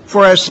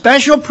for a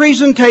special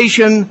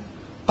presentation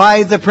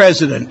by the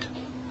President.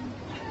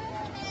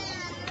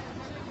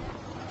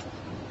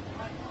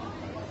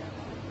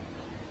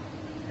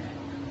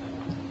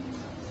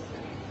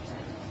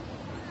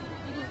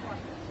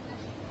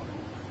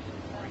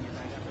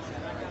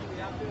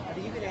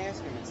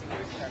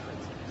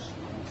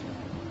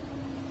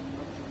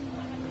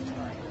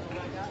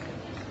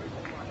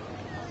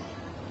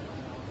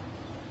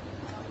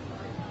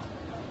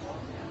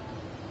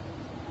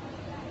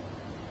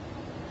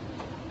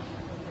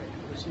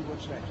 See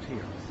what's next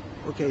here.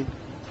 Okay.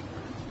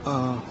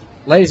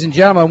 Ladies and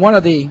gentlemen, one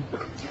of the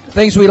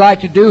things we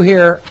like to do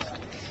here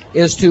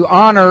is to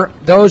honor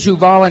those who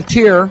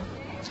volunteer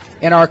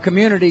in our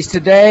communities.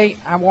 Today,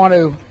 I want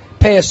to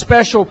pay a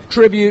special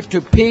tribute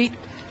to Pete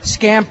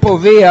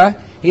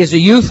Scampovia. He is a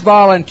youth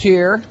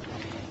volunteer.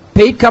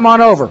 Pete, come on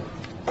over.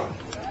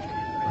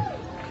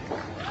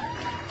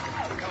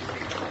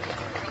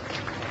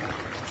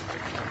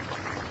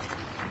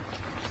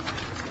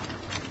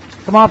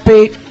 Come on,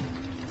 Pete.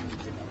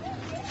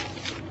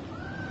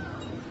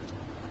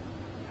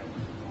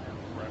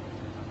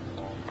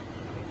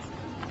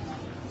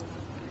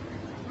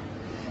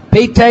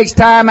 Pete takes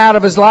time out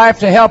of his life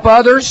to help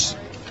others,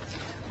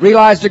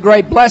 realize the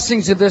great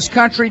blessings of this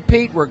country.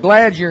 Pete, we're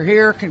glad you're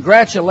here.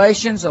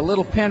 Congratulations. A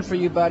little pin for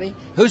you, buddy.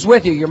 Who's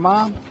with you? Your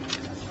mom?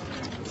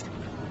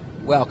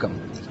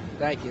 Welcome.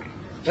 Thank you.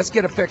 Let's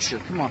get a picture.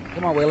 Come on.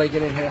 Come on, Willie.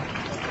 Get in here.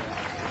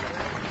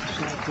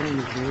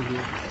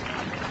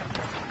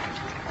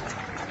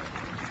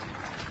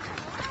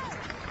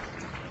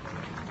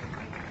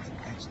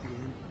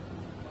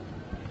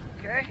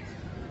 Okay.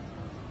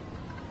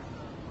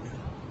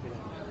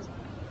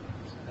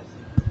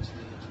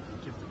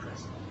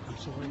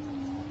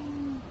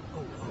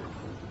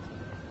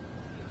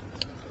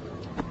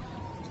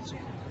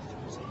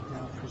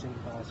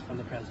 From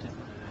the President.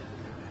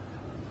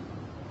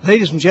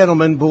 Ladies and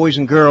gentlemen, boys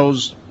and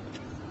girls,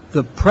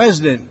 the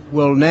President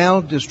will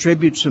now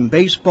distribute some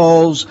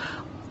baseballs.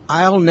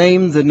 I'll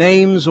name the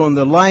names on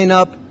the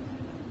lineup,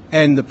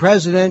 and the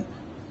President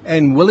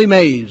and Willie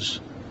Mays.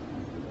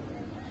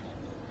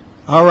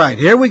 All right,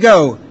 here we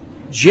go.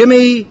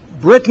 Jimmy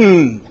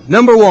Britton,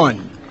 number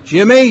 1.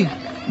 Jimmy,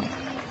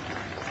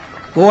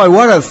 boy,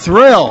 what a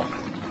thrill.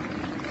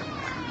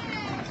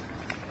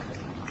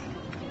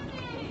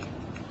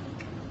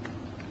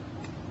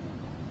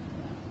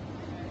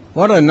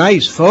 What a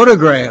nice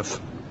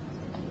photograph.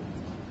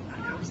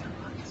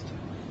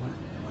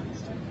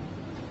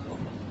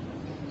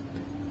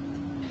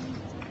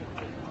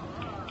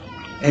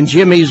 And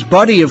Jimmy's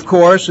buddy, of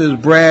course, is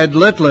Brad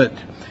Littlett.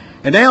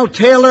 And now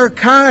Taylor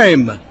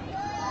Kime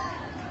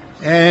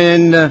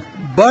and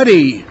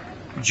buddy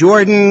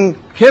Jordan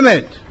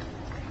Kimmett.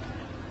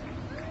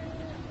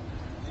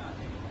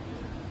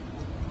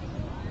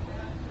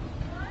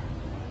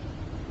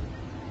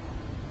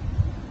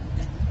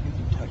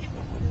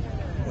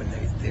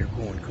 They're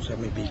going, because I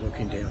may be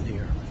looking down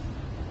here.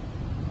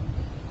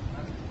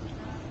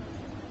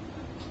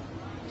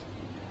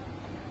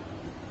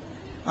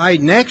 All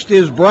right, next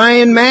is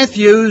Brian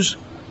Matthews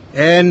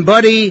and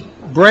buddy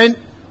Brent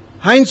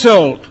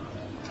Heinsold.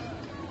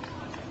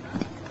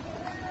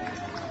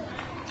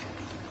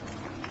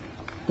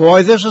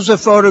 Boy, this is a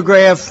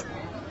photograph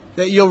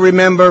that you'll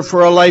remember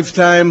for a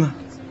lifetime.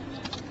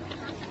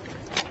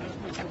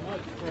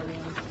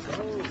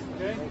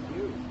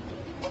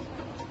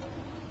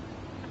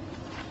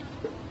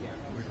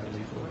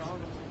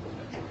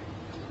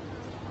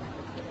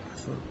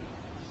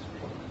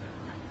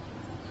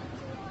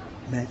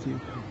 Matthew.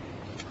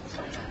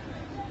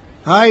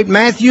 All right,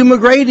 Matthew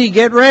McGrady,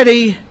 get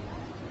ready.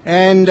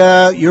 And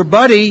your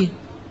buddy,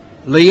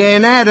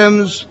 Leanne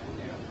Adams.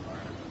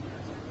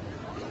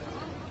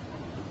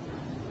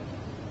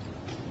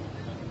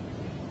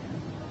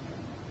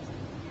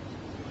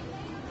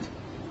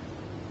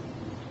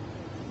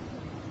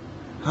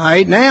 All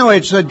right, now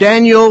it's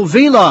Daniel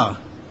Vila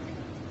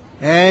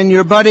and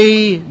your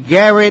buddy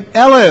Garrett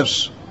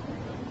Ellis.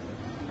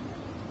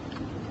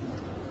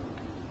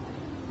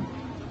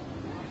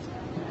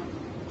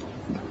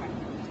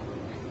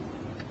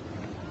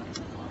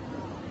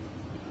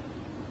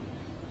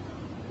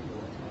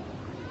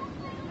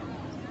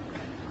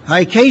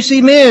 Hi,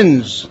 Casey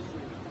Mins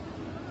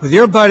with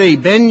your buddy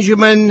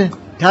Benjamin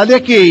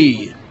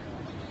Tadicki.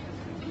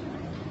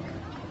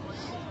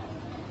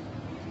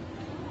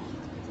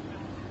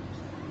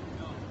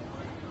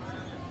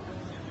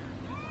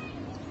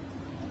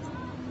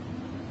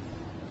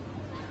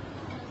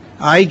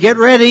 I get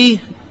ready,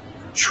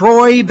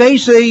 Troy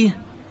Basie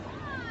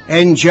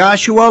and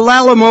Joshua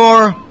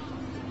Larimore.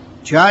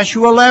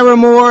 Joshua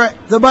Larimore,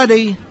 the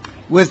buddy,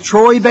 with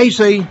Troy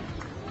Basie.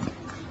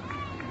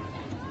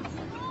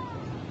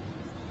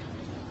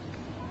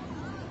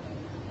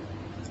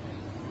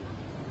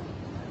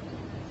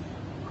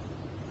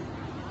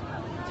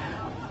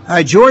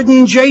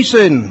 Jordan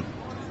Jason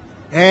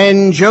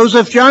and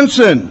Joseph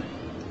Johnson.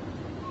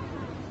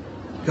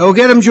 Go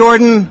get him,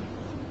 Jordan.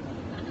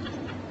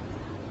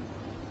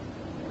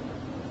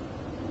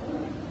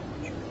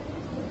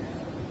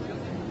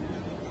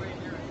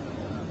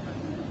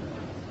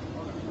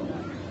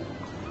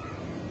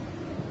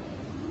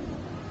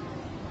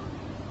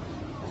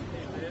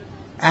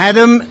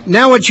 Adam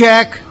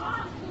Nowacek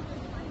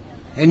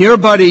and your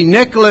buddy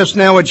Nicholas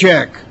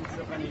Nowacek.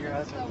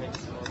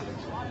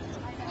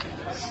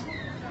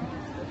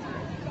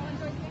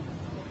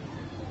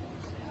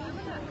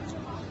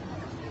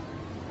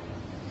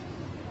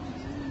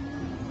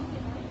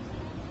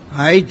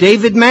 Hi,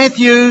 David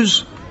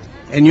Matthews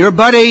and your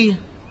buddy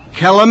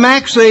Kella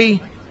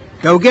Maxey.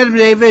 Go get him,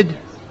 David.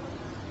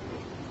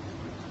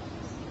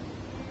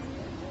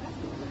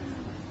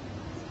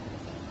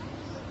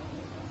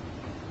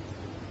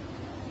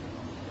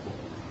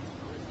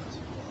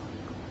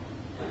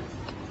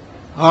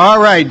 All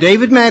right,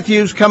 David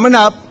Matthews coming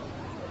up.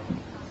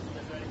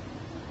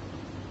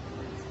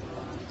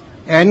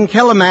 And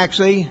Kella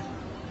Maxey.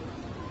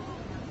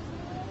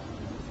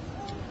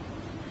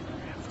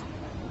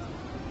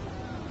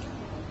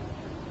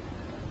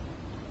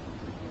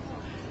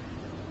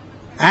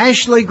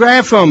 Ashley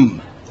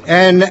Graffam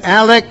and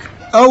Alec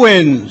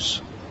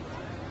Owens.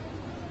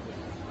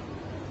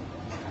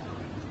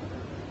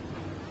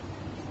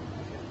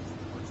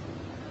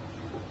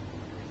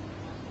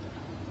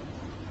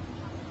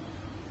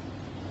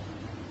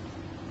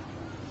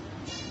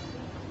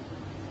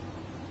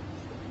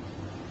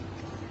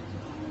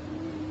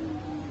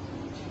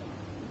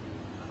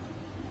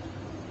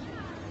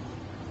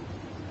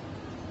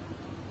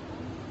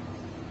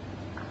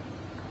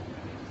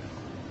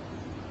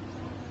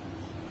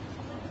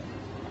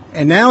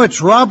 And now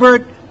it's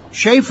Robert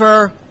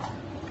Schaefer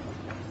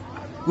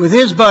with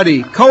his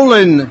buddy,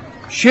 Colin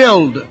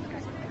Schild.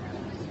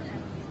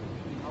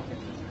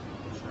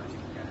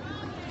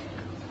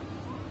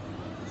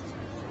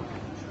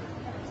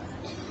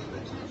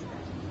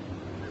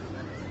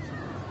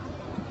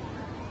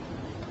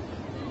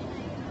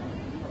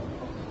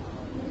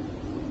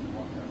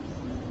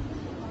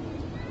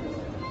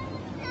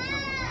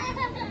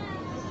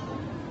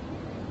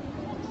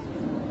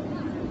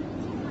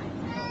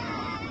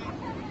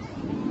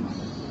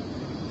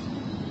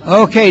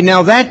 Okay,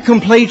 now that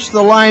completes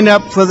the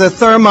lineup for the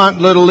Thurmont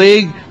Little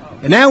League.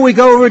 And now we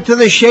go over to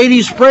the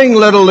Shady Spring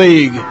Little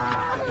League.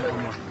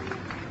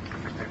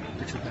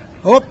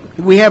 Oh,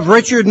 we have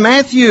Richard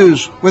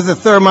Matthews with the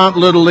Thurmont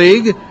Little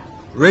League.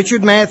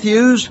 Richard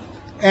Matthews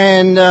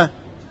and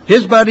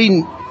his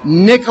buddy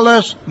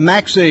Nicholas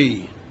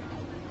Maxey.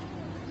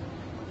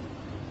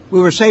 We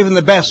were saving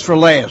the best for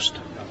last.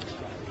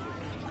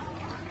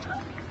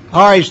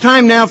 All right, it's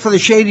time now for the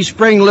Shady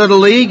Spring Little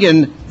League,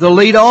 and the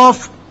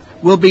leadoff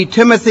will be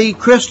Timothy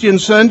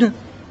Christensen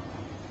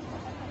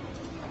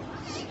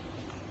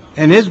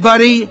and his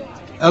buddy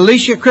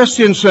Alicia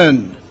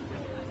Christensen.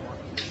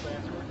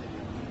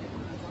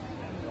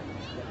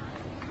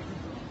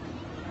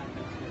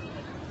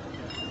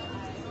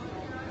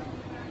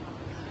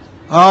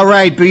 All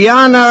right,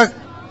 Brianna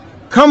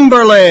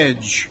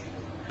Cumberledge.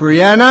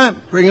 Brianna,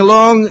 bring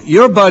along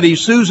your buddy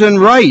Susan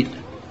Wright.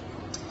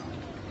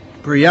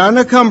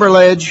 Brianna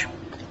Cumberledge.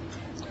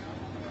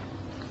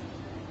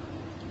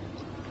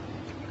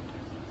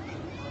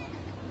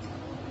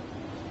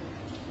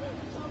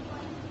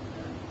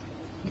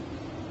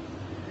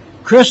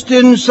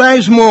 Kristen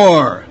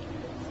Sizemore.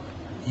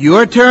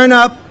 Your turn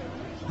up.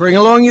 Bring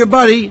along your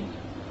buddy,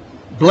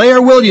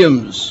 Blair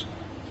Williams.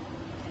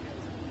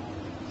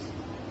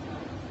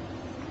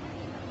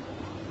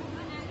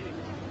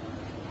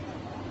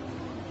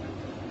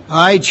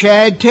 Hi,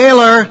 Chad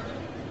Taylor.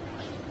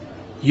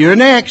 You're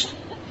next.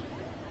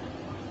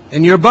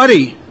 And your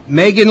buddy,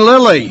 Megan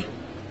Lilly.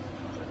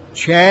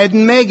 Chad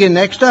and Megan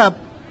next up.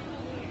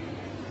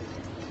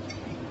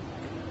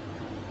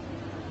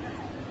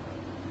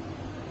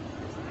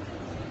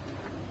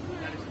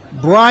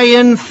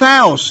 Brian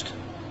Faust.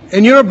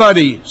 And your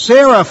buddy,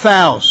 Sarah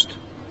Faust.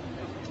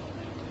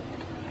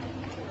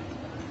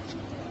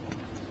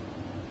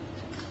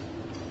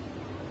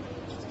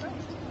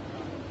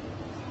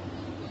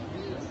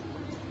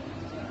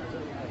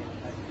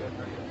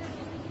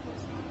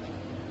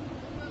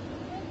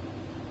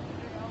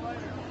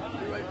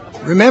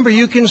 Remember,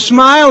 you can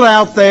smile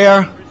out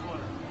there.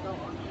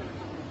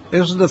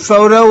 This is the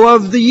photo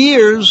of the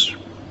years.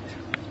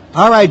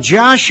 All right,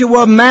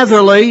 Joshua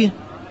Matherly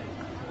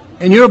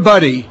and your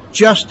buddy,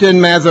 Justin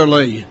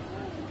Matherly.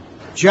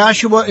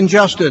 Joshua and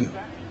Justin.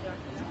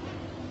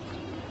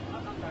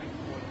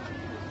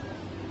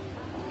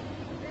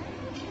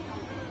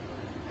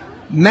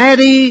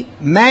 Maddie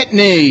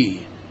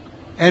Matney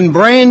and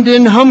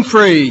Brandon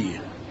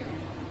Humphrey.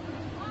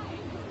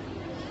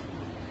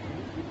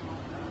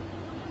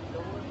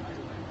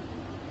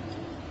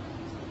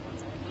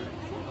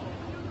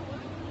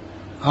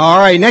 All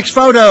right, next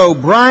photo,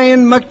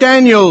 Brian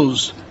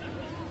McDaniels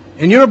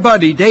and your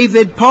buddy,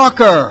 David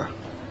Parker.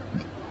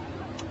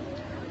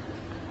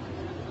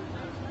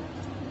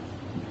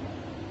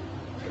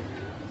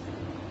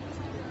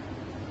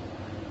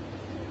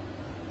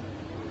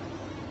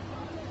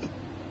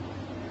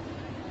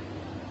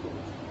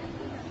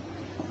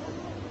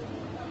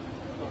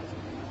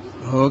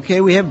 Okay,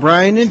 we have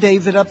Brian and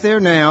David up there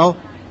now.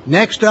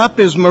 Next up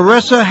is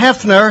Marissa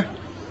Hefner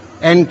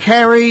and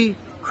Carrie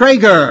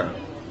Krager.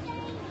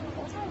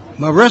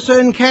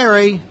 Marissa and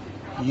Carrie,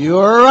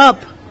 you're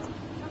up.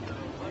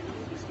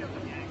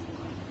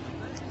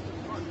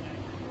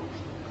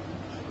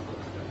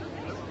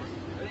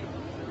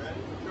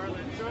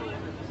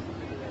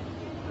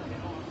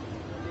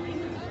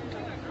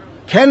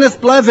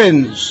 Kenneth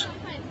Blevins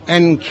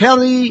and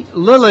Kelly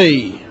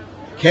Lilly.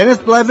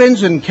 Kenneth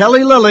Blevins and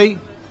Kelly Lilly.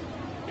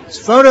 It's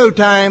photo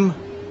time.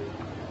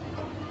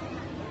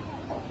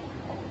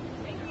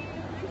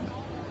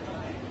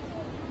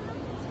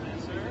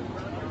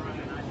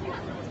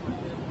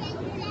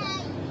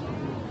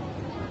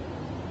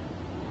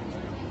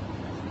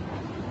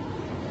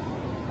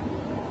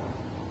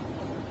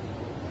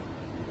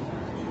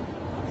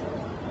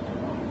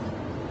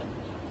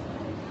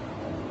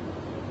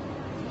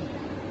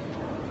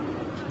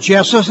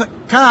 Jessica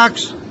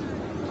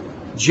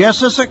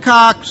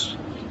Cox,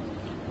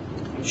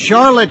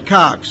 Charlotte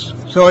Cox.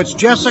 So it's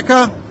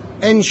Jessica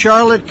and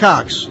Charlotte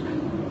Cox.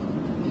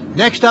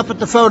 Next up at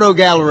the photo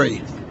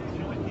gallery.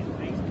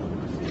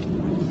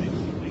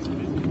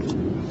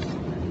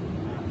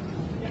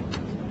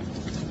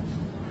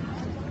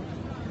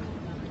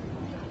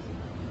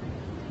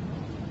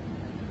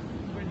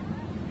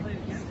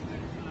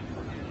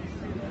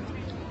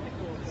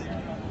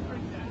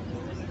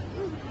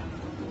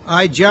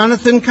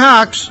 Jonathan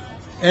Cox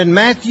and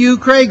Matthew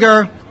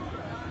Krager.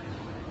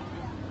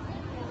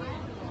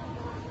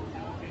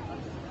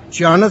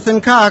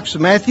 Jonathan Cox,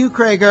 Matthew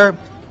Krager.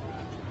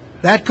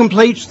 That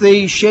completes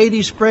the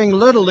Shady Spring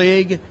Little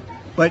League.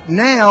 But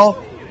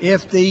now,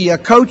 if the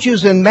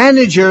coaches and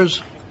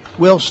managers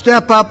will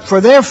step up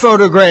for their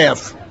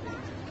photograph.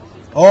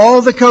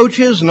 All the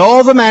coaches and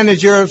all the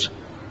managers.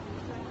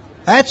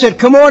 That's it.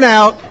 Come on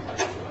out.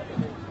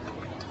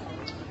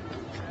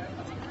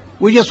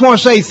 We just want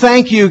to say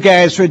thank you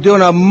guys for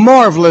doing a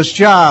marvelous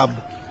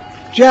job.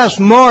 Just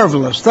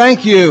marvelous.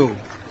 Thank you.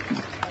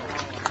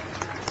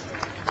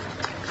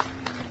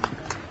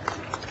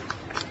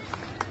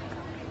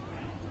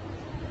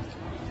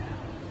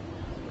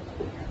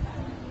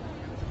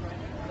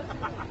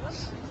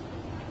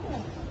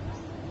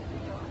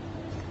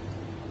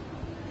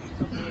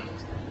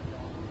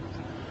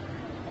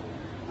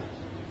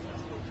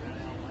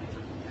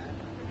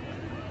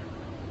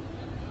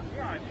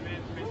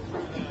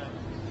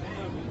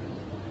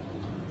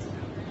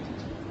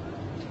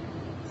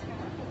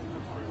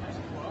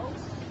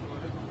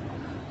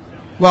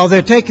 While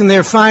they're taking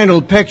their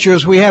final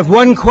pictures, we have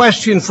one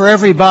question for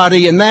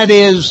everybody, and that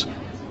is,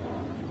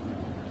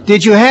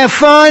 did you have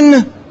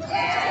fun?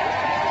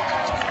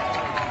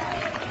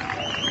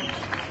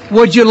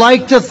 Would you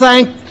like to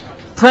thank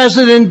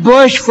President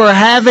Bush for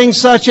having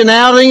such an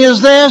outing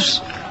as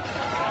this?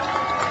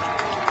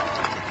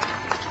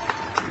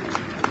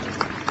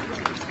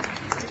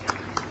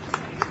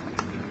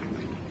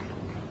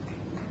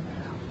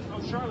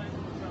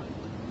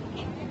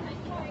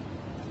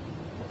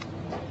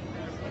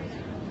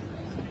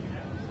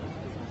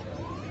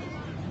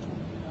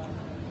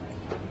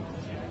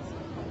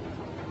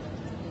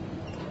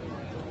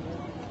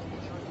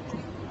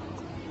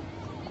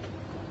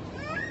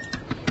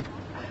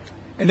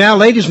 And now,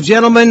 ladies and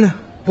gentlemen,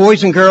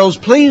 boys and girls,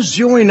 please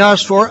join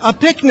us for a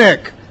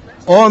picnic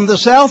on the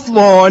South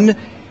Lawn.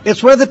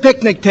 It's where the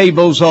picnic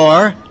tables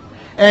are.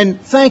 And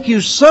thank you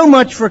so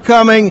much for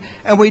coming,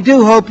 and we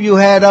do hope you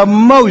had a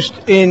most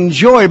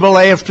enjoyable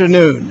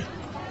afternoon.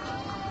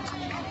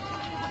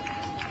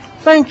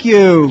 Thank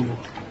you.